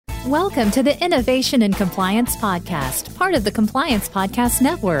Welcome to the Innovation and Compliance Podcast, part of the Compliance Podcast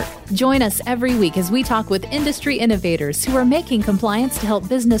Network. Join us every week as we talk with industry innovators who are making compliance to help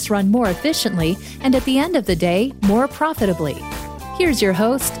business run more efficiently and at the end of the day, more profitably. Here's your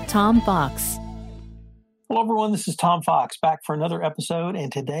host, Tom Fox. Hello, everyone. This is Tom Fox back for another episode.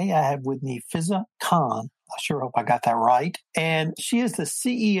 And today I have with me Fiza Khan. I sure hope I got that right. And she is the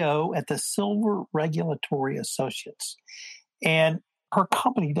CEO at the Silver Regulatory Associates. And her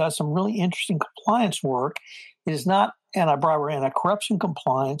company does some really interesting compliance work. It is not anti-bribery, anti-corruption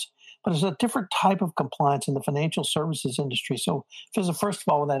compliance, but it's a different type of compliance in the financial services industry. So, Fiza, first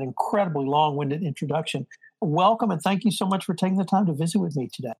of all, with that incredibly long-winded introduction, welcome and thank you so much for taking the time to visit with me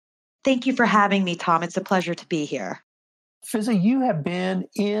today. Thank you for having me, Tom. It's a pleasure to be here. Fiza, you have been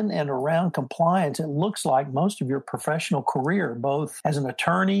in and around compliance, it looks like, most of your professional career, both as an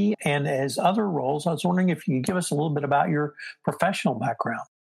attorney and as other roles. I was wondering if you could give us a little bit about your professional background.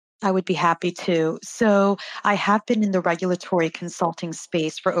 I would be happy to. So I have been in the regulatory consulting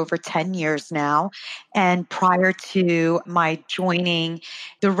space for over 10 years now. And prior to my joining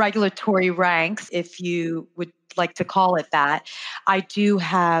the regulatory ranks, if you would like to call it that, I do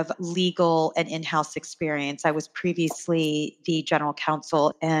have legal and in-house experience. I was previously the general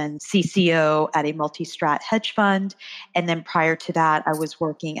counsel and CCO at a multi-strat hedge fund. And then prior to that, I was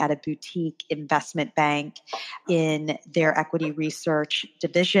working at a boutique investment bank in their equity research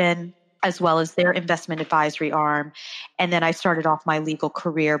division, as well as their investment advisory arm. And then I started off my legal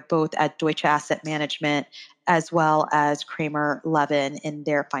career both at Deutsche Asset Management as well as Kramer Levin in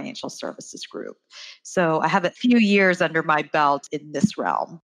their financial services group. So I have a few years under my belt in this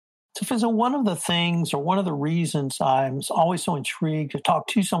realm. So, Fiza, one of the things or one of the reasons I'm always so intrigued to talk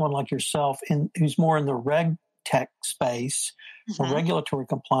to someone like yourself who's more in the reg tech space, the regulatory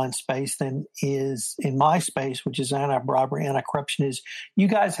compliance space, than is in my space, which is anti-bribery, anti-corruption, is you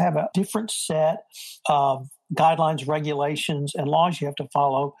guys have a different set of guidelines, regulations, and laws you have to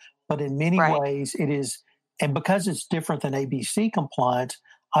follow. But in many ways, it is, and because it's different than ABC compliance,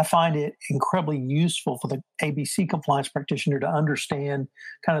 I find it incredibly useful for the ABC compliance practitioner to understand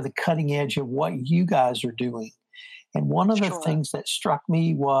kind of the cutting edge of what you guys are doing. And one of the things that struck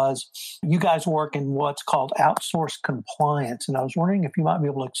me was you guys work in what's called outsourced compliance. And I was wondering if you might be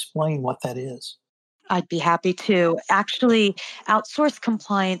able to explain what that is. I'd be happy to. Actually, outsourced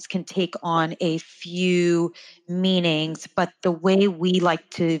compliance can take on a few meanings, but the way we like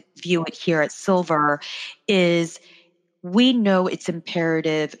to view it here at Silver is we know it's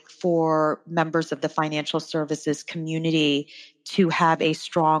imperative for members of the financial services community to have a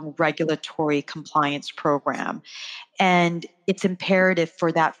strong regulatory compliance program. And it's imperative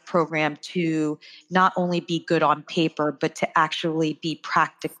for that program to not only be good on paper, but to actually be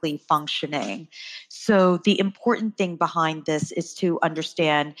practically functioning. So the important thing behind this is to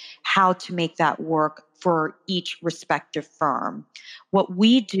understand how to make that work for each respective firm. What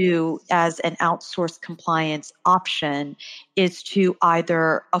we do as an outsourced compliance option is to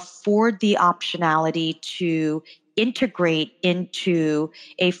either afford the optionality to integrate into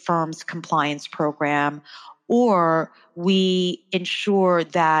a firm's compliance program, or we ensure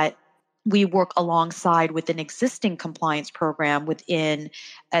that we work alongside with an existing compliance program within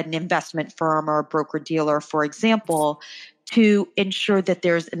an investment firm or a broker-dealer, for example, to ensure that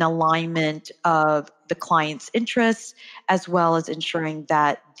there's an alignment of the client's interests, as well as ensuring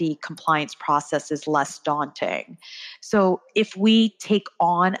that the compliance process is less daunting. So if we take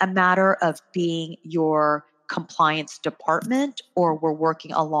on a matter of being your compliance department or we're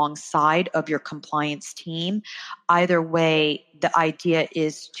working alongside of your compliance team, either way, the idea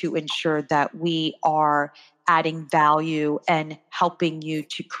is to ensure that we are adding value and helping you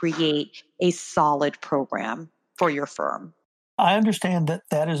to create a solid program for your firm. I understand that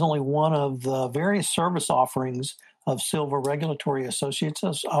that is only one of the various service offerings of Silver Regulatory Associates.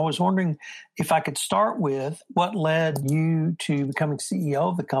 I was wondering if I could start with what led you to becoming CEO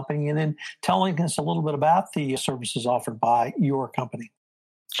of the company and then telling us a little bit about the services offered by your company.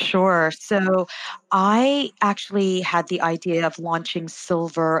 Sure. So I actually had the idea of launching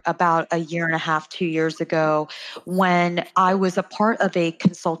Silver about a year and a half, 2 years ago, when I was a part of a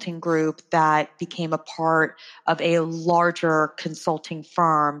consulting group that became a part of a larger consulting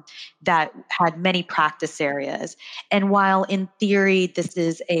firm that had many practice areas. And while in theory, this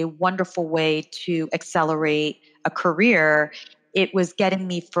is a wonderful way to accelerate a career, it was getting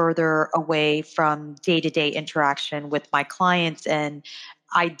me further away from day-to-day interaction with my clients and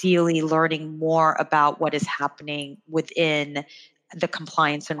ideally learning more about what is happening within the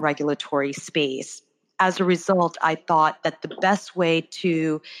compliance and regulatory space. As a result, I thought that the best way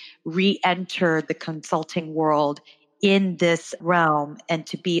to re-enter the consulting world in this realm and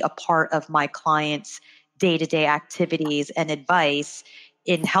to be a part of my clients' day-to-day activities and advice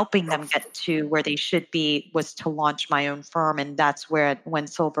in helping them get to where they should be was to launch my own firm. And that's when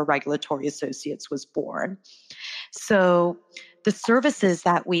Silver Regulatory Associates was born. So the services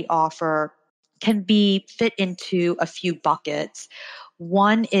that we offer can be fit into a few buckets.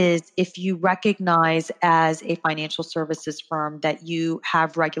 One is if you recognize as a financial services firm that you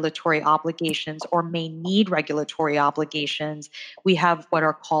have regulatory obligations or may need regulatory obligations, we have what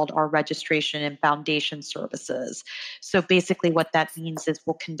are called our registration and foundation services. So basically what that means is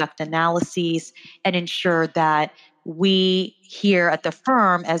we'll conduct analyses and ensure that we here at the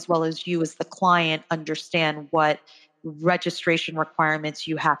firm, as well as you as the client, understand what registration requirements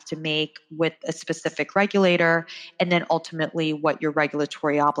you have to make with a specific regulator, and then ultimately what your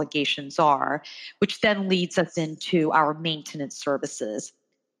regulatory obligations are, which then leads us into our maintenance services.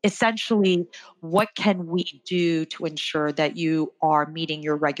 Essentially, what can we do to ensure that you are meeting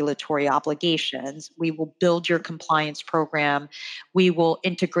your regulatory obligations? We will build your compliance program. We will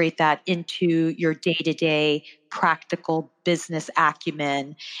integrate that into your day-to-day practical business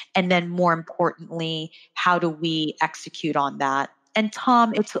acumen. And then more importantly, how do we execute on that? And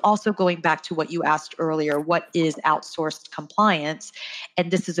Tom, it's also going back to what you asked earlier, what is outsourced compliance?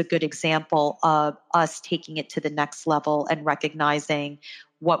 And this is a good example of us taking it to the next level and recognizing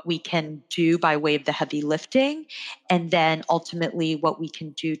what we can do by way of the heavy lifting, and then ultimately what we can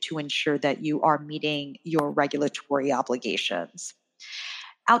do to ensure that you are meeting your regulatory obligations.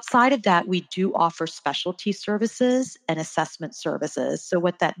 Outside of that, we do offer specialty services and assessment services. So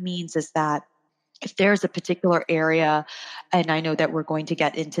what that means is that if there's a particular area, and I know that we're going to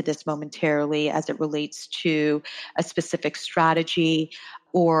get into this momentarily as it relates to a specific strategy,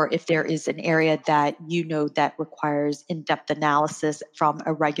 or if there is an area that you know that requires in-depth analysis from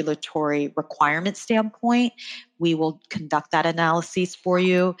a regulatory requirement standpoint, we will conduct that analysis for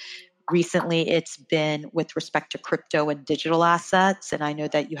you. Recently, it's been with respect to crypto and digital assets, and I know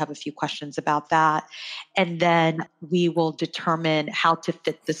that you have a few questions about that. And then we will determine how to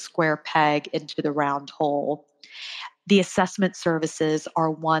fit the square peg into the round hole. The assessment services are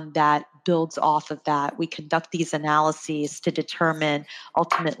one that builds off of that. We conduct these analyses to determine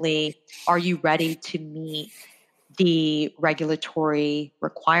ultimately, are you ready to meet the regulatory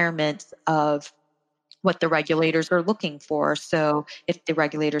requirements of what the regulators are looking for. So if the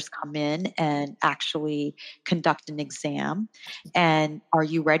regulators come in and actually conduct an exam, and are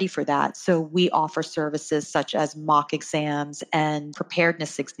you ready for that? So we offer services such as mock exams and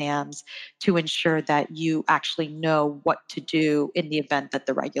preparedness exams to ensure that you actually know what to do in the event that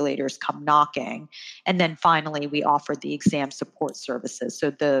the regulators come knocking. And then finally, we offer the exam support services. So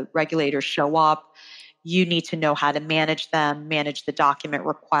the regulators show up, you need to know how to manage them, manage the document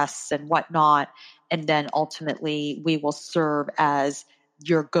requests and whatnot. And then ultimately, we will serve as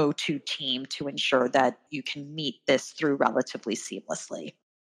your go-to team to ensure that you can meet this through relatively seamlessly.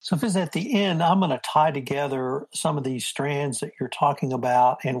 So, Fiz, at the end, I'm going to tie together some of these strands that you're talking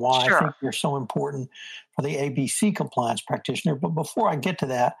about and why I think they're so important for the ABC compliance practitioner. But before I get to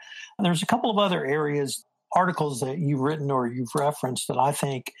that, there's a couple of other areas, articles that you've written or you've referenced that I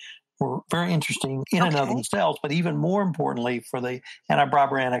think were very interesting in and of themselves, but even more importantly for the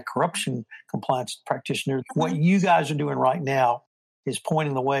anti-bribery, anti-corruption compliance practitioner, what you guys are doing right now is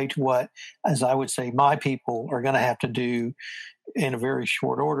pointing the way to what, as I would say, my people are going to have to do in a very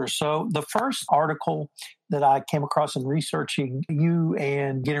short order. So the first article that I came across in researching you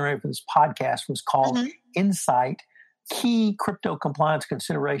and getting ready for this podcast was called Insight: Key Crypto Compliance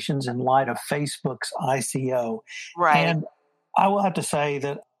Considerations in Light of Facebook's ICO. Right. And I will have to say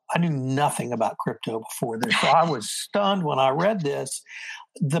that I knew nothing about crypto before this. So I was stunned when I read this.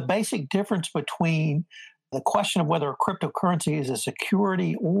 The basic difference between the question of whether a cryptocurrency is a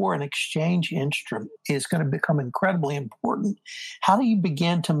security or an exchange instrument is going to become incredibly important. How do you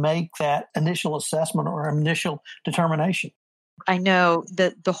begin to make that initial assessment or initial determination? I know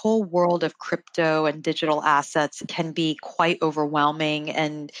that the whole world of crypto and digital assets can be quite overwhelming,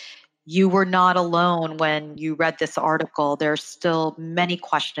 and you were not alone when you read this article. There's still many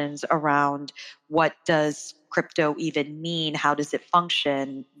questions around what does crypto even mean? How does it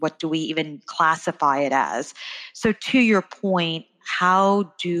function? What do we even classify it as? So to your point,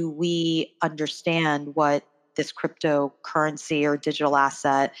 how do we understand what this cryptocurrency or digital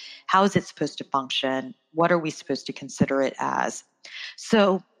asset, how is it supposed to function? What are we supposed to consider it as?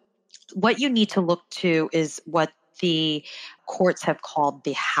 So what you need to look to is what the courts have called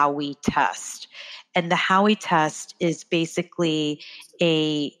the Howey test. And the Howey test is basically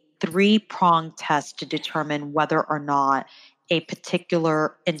a three-pronged test to determine whether or not a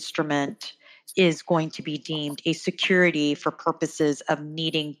particular instrument is going to be deemed a security for purposes of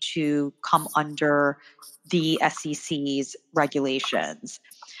needing to come under the SEC's regulations.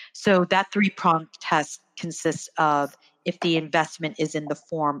 So that three-pronged test consists of if the investment is in the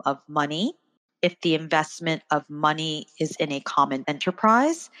form of money, if the investment of money is in a common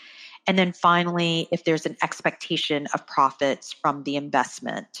enterprise, and then finally, if there's an expectation of profits from the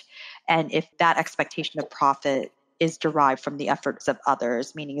investment, and if that expectation of profit is derived from the efforts of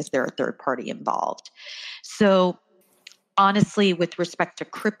others, meaning is there a third party involved? So honestly, with respect to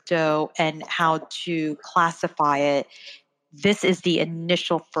crypto and how to classify it, this is the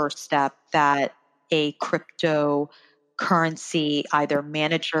initial first step that a cryptocurrency, either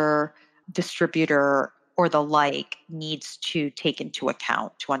manager, distributor, or the like, needs to take into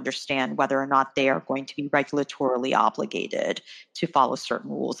account to understand whether or not they are going to be regulatorily obligated to follow certain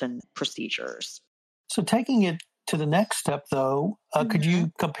rules and procedures. So taking it to the next step, though, could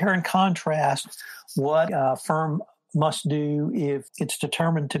you compare and contrast what a firm must do if it's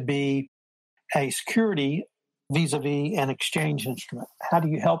determined to be a security vis-a-vis an exchange instrument? How do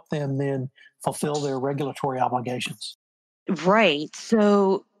you help them then fulfill their regulatory obligations? Right.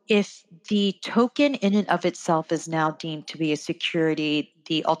 So if the token in and of itself is now deemed to be a security,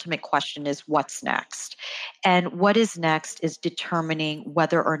 the ultimate question is what's next? And what is next is determining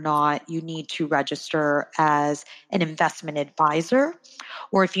whether or not you need to register as an investment advisor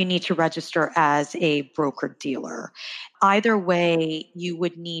or if you need to register as a broker dealer. Either way, you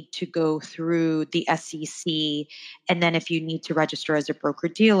would need to go through the SEC. And then if you need to register as a broker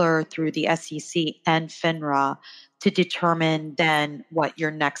dealer through the SEC and FINRA to determine then what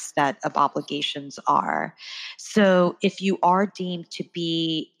your next set of obligations are. So if you are deemed to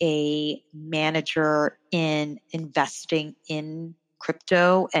be a manager in investing in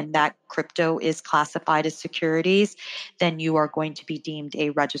crypto and that crypto is classified as securities, then you are going to be deemed a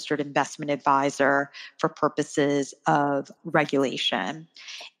registered investment advisor for purposes of regulation.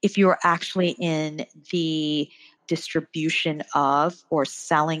 If you're actually in the distribution of or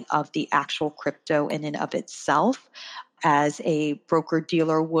selling of the actual crypto in and of itself, as a broker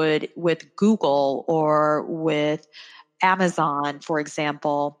dealer would with Google or with Amazon, for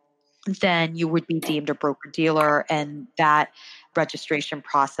example, then you would be deemed a broker dealer, and that registration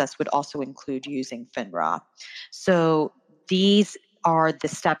process would also include using FINRA. So these are the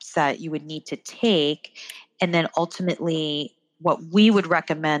steps that you would need to take. And then ultimately, what we would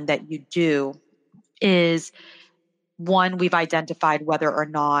recommend that you do is one, we've identified whether or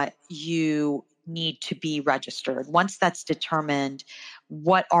not you need to be registered. Once that's determined,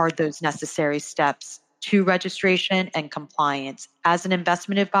 what are those necessary steps to registration and compliance? As an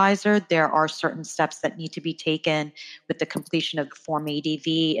investment advisor, there are certain steps that need to be taken with the completion of the Form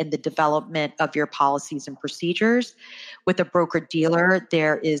ADV and the development of your policies and procedures. With a broker dealer,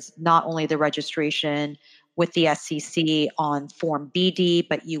 there is not only the registration with the SEC on Form BD,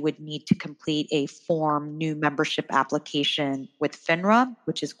 but you would need to complete a Form New Membership application with FINRA,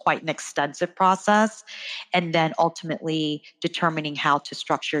 which is quite an extensive process, and then ultimately determining how to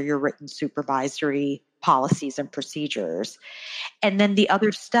structure your written supervisory policies and procedures. And then the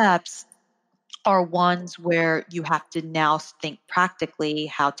other steps are ones where you have to now think practically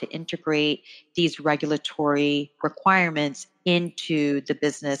how to integrate these regulatory requirements into the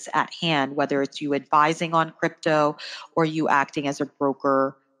business at hand, whether it's you advising on crypto or you acting as a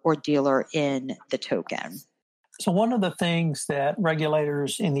broker or dealer in the token. So one of the things that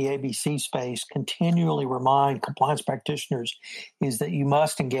regulators in the ABC space continually remind compliance practitioners is that you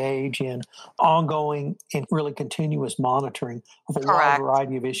must engage in ongoing and really continuous monitoring of a wide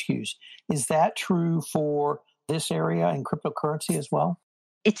variety of issues. Is that true for this area in cryptocurrency as well?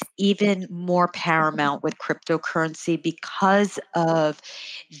 It's even more paramount with cryptocurrency because of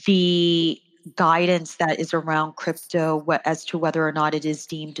the guidance that is around crypto as to whether or not it is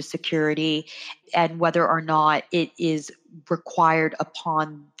deemed a security and whether or not it is required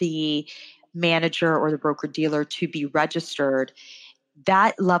upon the manager or the broker dealer to be registered.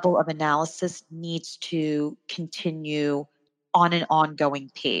 That level of analysis needs to continue on an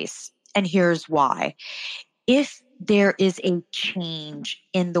ongoing pace. And here's why. If there is a change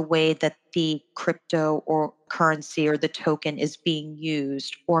in the way that the crypto or currency or the token is being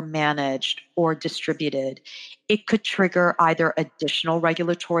used or managed or distributed, it could trigger either additional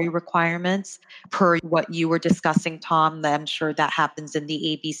regulatory requirements per what you were discussing, Tom. I'm sure that happens in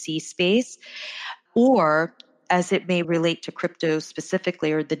the ABC space, or as it may relate to crypto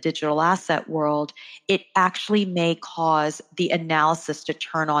specifically or the digital asset world, it actually may cause the analysis to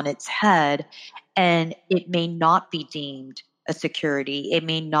turn on its head and it may not be deemed a security. It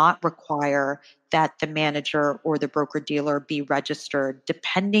may not require that the manager or the broker dealer be registered,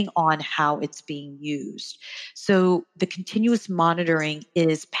 depending on how it's being used. So the continuous monitoring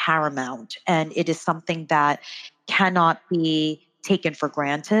is paramount, and it is something that cannot be taken for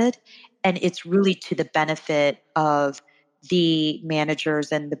granted. And it's really to the benefit of the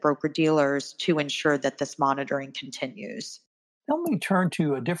managers and the broker dealers to ensure that this monitoring continues. Let me turn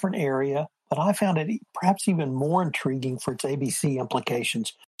to a different area, but I found it perhaps even more intriguing for its ABC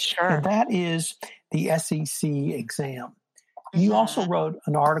implications, and Sure. that is the SEC exam. You also Mhm. wrote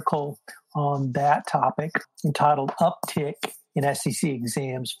an article on that topic entitled Uptick in SEC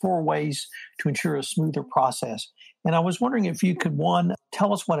Exams, Four Ways to Ensure a Smoother Process. And I was wondering if you could, one,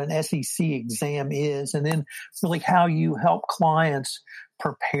 tell us what an SEC exam is, and then really how you help clients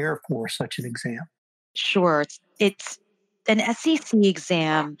prepare for such an exam. Sure. It's an SEC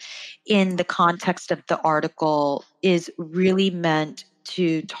exam in the context of the article is really meant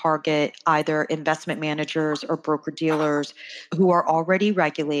to target either investment managers or broker dealers who are already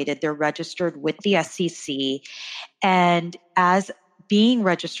regulated. They're registered with the SEC. And as being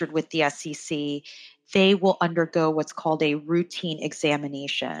registered with the SEC, they will undergo what's called a routine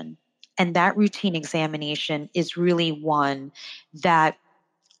examination. And that routine examination is really one that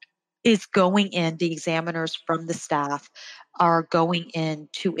is going in, the examiners from the staff are going in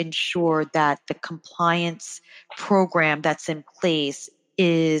to ensure that the compliance program that's in place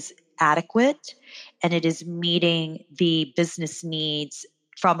is adequate and it is meeting the business needs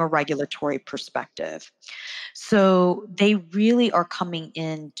from a regulatory perspective. So they really are coming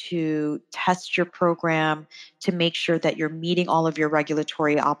in to test your program to make sure that you're meeting all of your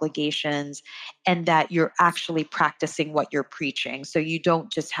regulatory obligations and that you're actually practicing what you're preaching. So you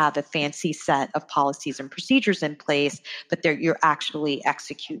don't just have a fancy set of policies and procedures in place, but you're actually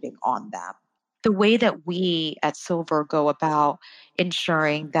executing on them. The way that we at Silver go about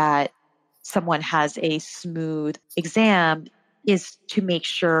ensuring that someone has a smooth exam is to make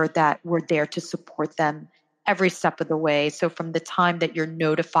sure that we're there to support them every step of the way. So from the time that you're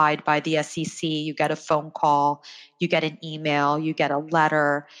notified by the SEC, you get a phone call, you get an email, you get a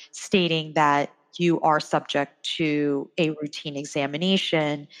letter stating that you are subject to a routine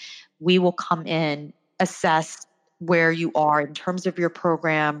examination. We will come in, assess where you are in terms of your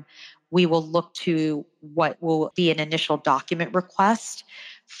program. We will look to what will be an initial document request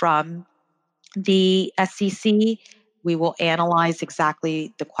from the SEC. We will analyze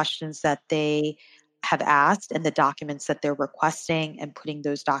exactly the questions that they have asked and the documents that they're requesting and putting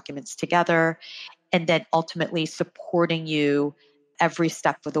those documents together, and then ultimately supporting you every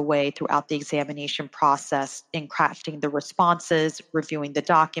step of the way throughout the examination process in crafting the responses, reviewing the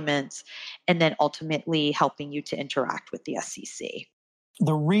documents, and then ultimately helping you to interact with the SEC.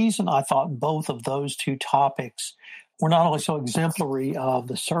 The reason I thought both of those two topics were not only so exemplary of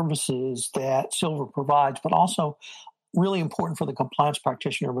the services that Silver provides, but also really important for the compliance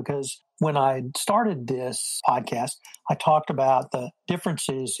practitioner, because when I started this podcast, I talked about the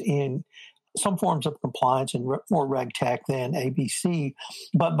differences in some forms of compliance and more reg tech than ABC.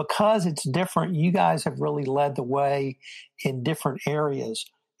 But because it's different, you guys have really led the way in different areas.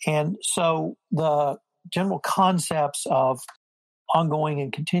 And so the general concepts of ongoing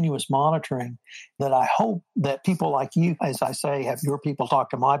and continuous monitoring that I hope that people like you, as I say, have your people talk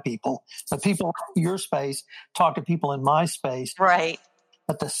to my people, but people in your space talk to people in my space. Right.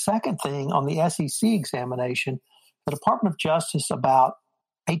 But the second thing on the SEC examination, the Department of Justice about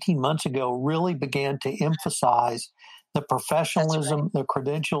 18 months ago really began to emphasize the professionalism, the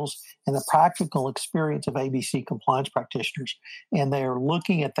credentials, and the practical experience of ABC compliance practitioners. And they're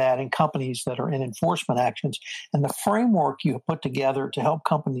looking at that in companies that are in enforcement actions. And the framework you have put together to help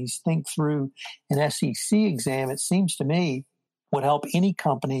companies think through an SEC exam, it seems to me, would help any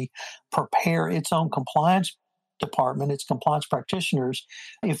company prepare its own compliance department, its compliance practitioners,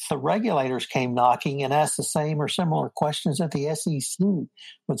 if the regulators came knocking and asked the same or similar questions that the SEC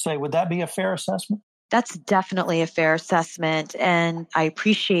would say. Would that be a fair assessment? That's definitely a fair assessment. And I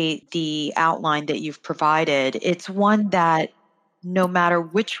appreciate the outline that you've provided. It's one that no matter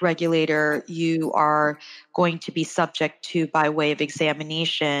which regulator you are going to be subject to by way of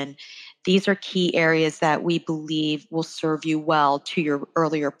examination, these are key areas that we believe will serve you well, to your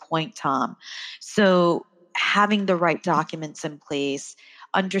earlier point, Tom. So, having the right documents in place,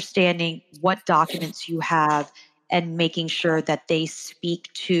 understanding what documents you have, and making sure that they speak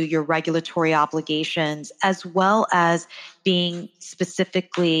to your regulatory obligations, as well as being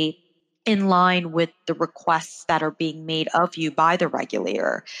specifically in line with the requests that are being made of you by the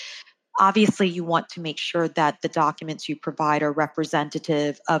regulator. Obviously, you want to make sure that the documents you provide are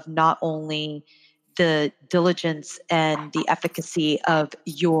representative of not only the diligence and the efficacy of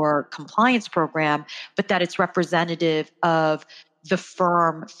your compliance program, but that it's representative of the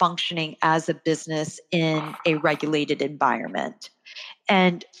firm functioning as a business in a regulated environment.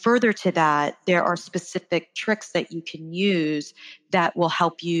 And further to that, there are specific tricks that you can use that will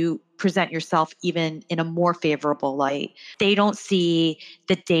help you present yourself even in a more favorable light. They don't see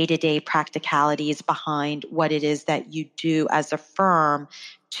the day-to-day practicalities behind what it is that you do as a firm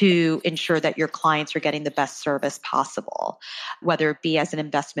to ensure that your clients are getting the best service possible, whether it be as an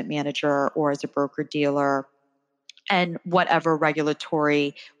investment manager or as a broker-dealer, and whatever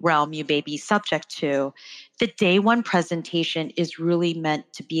regulatory realm you may be subject to. The day one presentation is really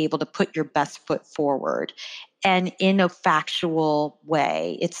meant to be able to put your best foot forward and in a factual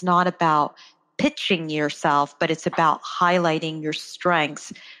way. It's not about pitching yourself, but it's about highlighting your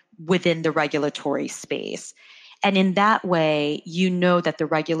strengths within the regulatory space. And in that way, you know that the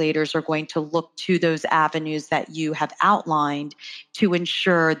regulators are going to look to those avenues that you have outlined to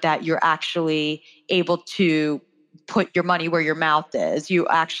ensure that you're actually able to put your money where your mouth is. You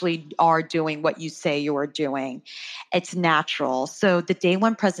actually are doing what you say you are doing. It's natural. So the day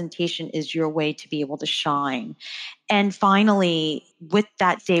one presentation is your way to be able to shine. And finally, with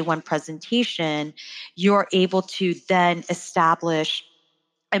that day one presentation, you're able to then establish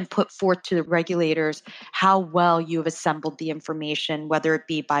and put forth to the regulators how well you have assembled the information, whether it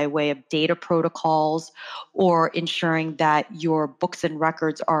be by way of data protocols or ensuring that your books and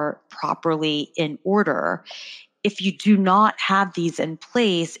records are properly in order. If you do not have these in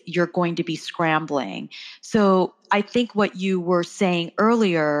place, you're going to be scrambling. So I think what you were saying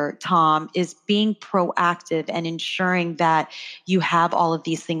earlier, Tom, is being proactive and ensuring that you have all of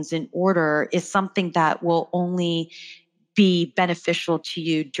these things in order is something that will only be beneficial to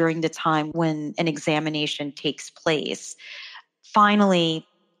you during the time when an examination takes place. Finally,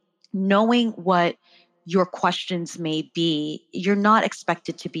 knowing what your questions may be, you're not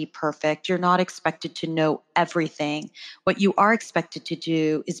expected to be perfect. You're not expected to know everything. What you are expected to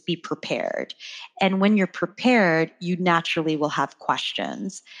do is be prepared. And when you're prepared, you naturally will have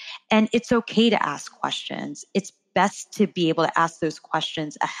questions. And it's okay to ask questions. It's best to be able to ask those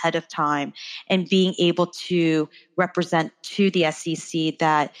questions ahead of time and being able to represent to the SEC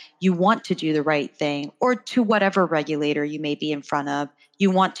that you want to do the right thing, or to whatever regulator you may be in front of.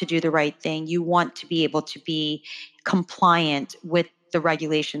 You want to do the right thing. You want to be able to be compliant with the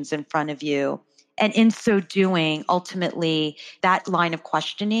regulations in front of you. And in so doing, ultimately, that line of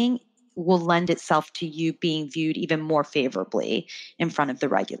questioning will lend itself to you being viewed even more favorably in front of the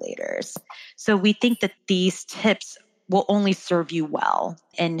regulators. So we think that these tips will only serve you well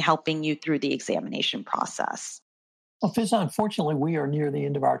in helping you through the examination process. Well, Fizza, unfortunately, we are near the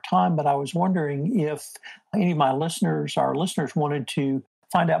end of our time, but I was wondering if any of our listeners wanted to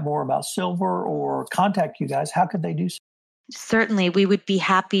find out more about Silver or contact you guys, how could they do so? Certainly, we would be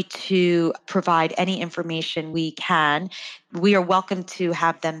happy to provide any information we can. We are welcome to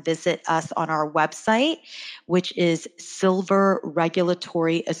have them visit us on our website, which is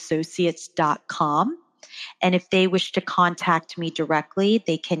silverregulatoryassociates.com. And if they wish to contact me directly,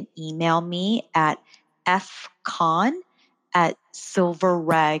 they can email me at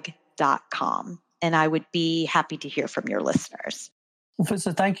fcon@silverreg.com. And I would be happy to hear from your listeners. Well,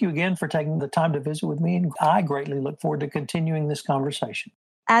 Fizza, thank you again for taking the time to visit with me, and I greatly look forward to continuing this conversation.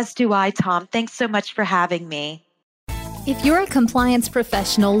 As do I, Tom. Thanks so much for having me. If you're a compliance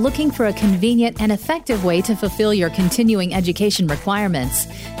professional looking for a convenient and effective way to fulfill your continuing education requirements,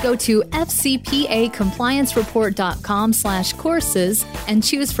 go to fcpacompliancereport.com/courses and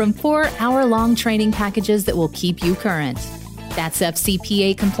choose from 4 hour-long training packages that will keep you current. That's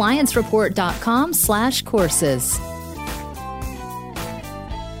fcpacompliancereport.com/courses.